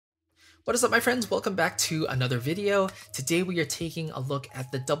What is up, my friends? Welcome back to another video. Today we are taking a look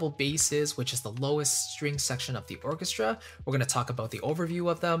at the double basses, which is the lowest string section of the orchestra. We're going to talk about the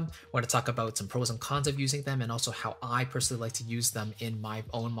overview of them. We're going to talk about some pros and cons of using them, and also how I personally like to use them in my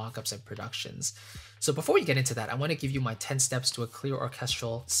own mockups and productions. So before we get into that, I want to give you my 10 steps to a clear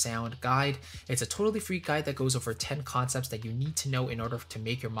orchestral sound guide. It's a totally free guide that goes over 10 concepts that you need to know in order to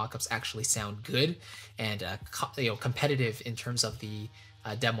make your mockups actually sound good and competitive in terms of the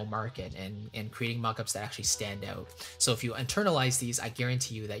demo market and creating mockups that actually stand out. So if you internalize these, I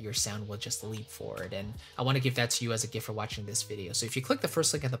guarantee you that your sound will just leap forward. And I want to give that to you as a gift for watching this video. So if you click the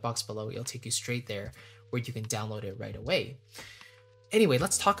first link in the box below, it'll take you straight there where you can download it right away. Anyway,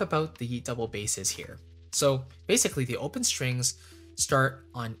 let's talk about the double basses here. So basically the open strings start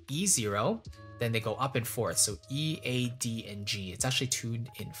on E0, then they go up in fourths. So E, A, D, and G. It's actually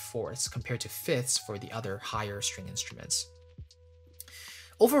tuned in fourths compared to fifths for the other higher string instruments.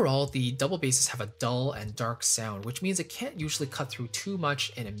 Overall, the double basses have a dull and dark sound, which means it can't usually cut through too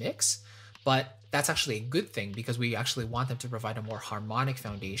much in a mix, but that's actually a good thing because we actually want them to provide a more harmonic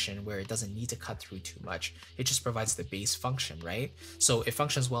foundation where it doesn't need to cut through too much. It just provides the bass function, right? So it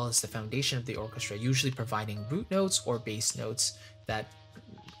functions well as the foundation of the orchestra, usually providing root notes or bass notes that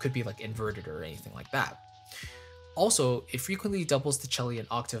could be like inverted or anything like that. Also, it frequently doubles the cello an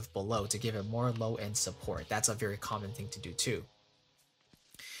octave below to give it more low-end support. That's a very common thing to do too.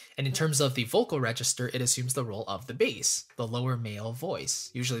 And in terms of the vocal register, it assumes the role of the bass, the lower male voice,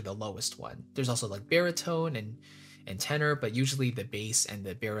 usually the lowest one. There's also like baritone and tenor, but usually the bass and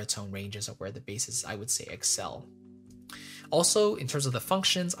the baritone ranges are where the basses, I would say, excel. Also, in terms of the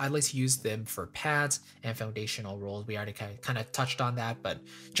functions, I like to use them for pads and foundational roles. We already kind of touched on that, but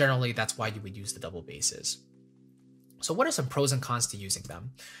generally that's why you would use the double basses. So what are some pros and cons to using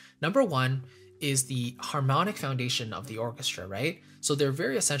them? Number one is the harmonic foundation of the orchestra, right? So they're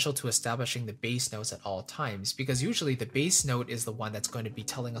very essential to establishing the bass notes at all times, because usually the bass note is the one that's going to be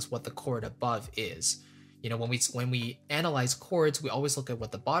telling us what the chord above is. You know, when we analyze chords, we always look at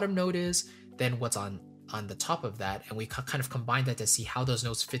what the bottom note is, then what's on the top of that, and we kind of combine that to see how those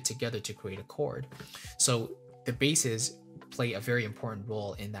notes fit together to create a chord. So the basses play a very important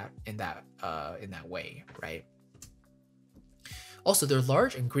role in that way, right? Also, their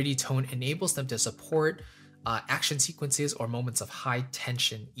large and gritty tone enables them to support action sequences or moments of high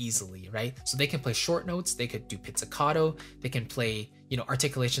tension easily, right? So they can play short notes, they could do pizzicato, they can play,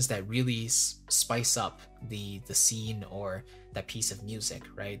 articulations that really spice up the scene or that piece of music,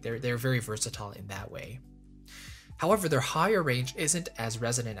 right? They're very versatile in that way. However, their higher range isn't as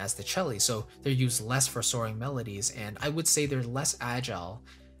resonant as the cello, so they're used less for soaring melodies, and I would say they're less agile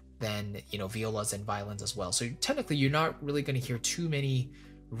than violas and violins as well. So technically you're not really going to hear too many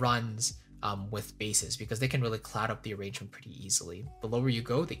runs with basses because they can really cloud up the arrangement pretty easily. The lower you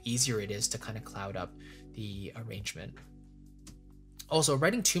go, the easier it is to kind of cloud up the arrangement. Also,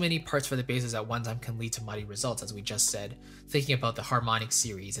 writing too many parts for the basses at one time can lead to muddy results, as we just said. Thinking about the harmonic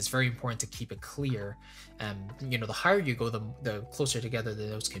series, it's very important to keep it clear. The higher you go, the closer together the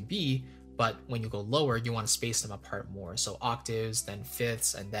notes can be. But when you go lower, you want to space them apart more. So octaves, then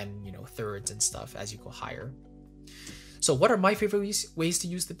fifths, and then, thirds and stuff as you go higher. So what are my favorite ways to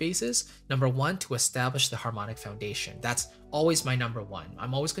use the basses? Number one, to establish the harmonic foundation. That's always my number one.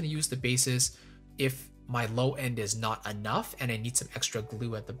 I'm always going to use the basses if my low end is not enough and I need some extra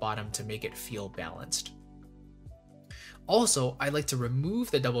glue at the bottom to make it feel balanced. Also, I like to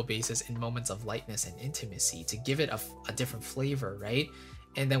remove the double basses in moments of lightness and intimacy to give it a different flavor, right?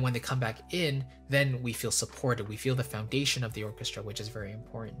 And then when they come back in, then we feel supported. We feel the foundation of the orchestra, which is very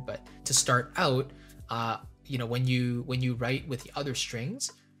important. But to start out, when you write with the other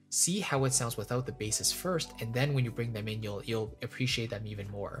strings, see how it sounds without the basses first, and then when you bring them in, you'll appreciate them even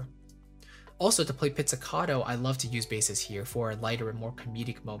more. Also, to play pizzicato, I love to use basses here for lighter and more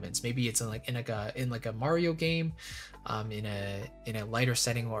comedic moments. Maybe it's in like a Mario game, in a lighter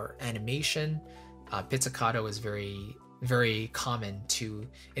setting or animation. Pizzicato is very common to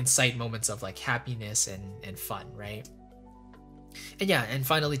incite moments of like happiness and fun, right? And yeah, and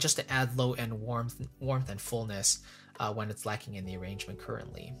finally, just to add low-end warmth and fullness when it's lacking in the arrangement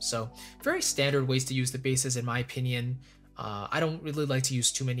currently. So very standard ways to use the basses in my opinion. I don't really like to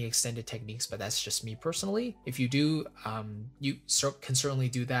use too many extended techniques, but that's just me personally. If you do, you can certainly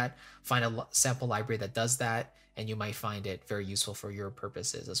do that. Find a sample library that does that, and you might find it very useful for your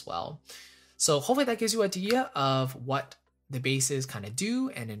purposes as well. So hopefully that gives you an idea of what the basses kind of do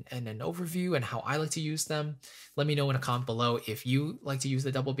and an overview and how I like to use them. Let me know in a comment below if you like to use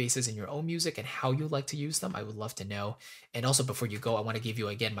the double basses in your own music and how you like to use them. I would love to know. And also before you go, I want to give you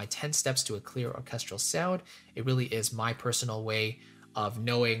again my 10 steps to a clear orchestral sound. It really is my personal way of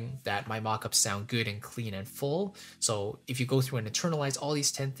knowing that my mockups sound good and clean and full. So if you go through and internalize all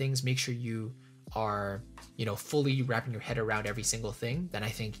these 10 things, make sure you are, fully wrapping your head around every single thing, then I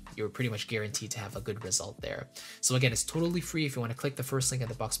think you're pretty much guaranteed to have a good result there. So again, it's totally free. If you want to click the first link in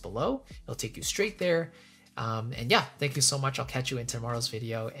the box below, it'll take you straight there. And yeah, thank you so much. I'll catch you in tomorrow's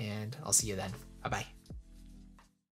video, and I'll see you then. Bye-bye.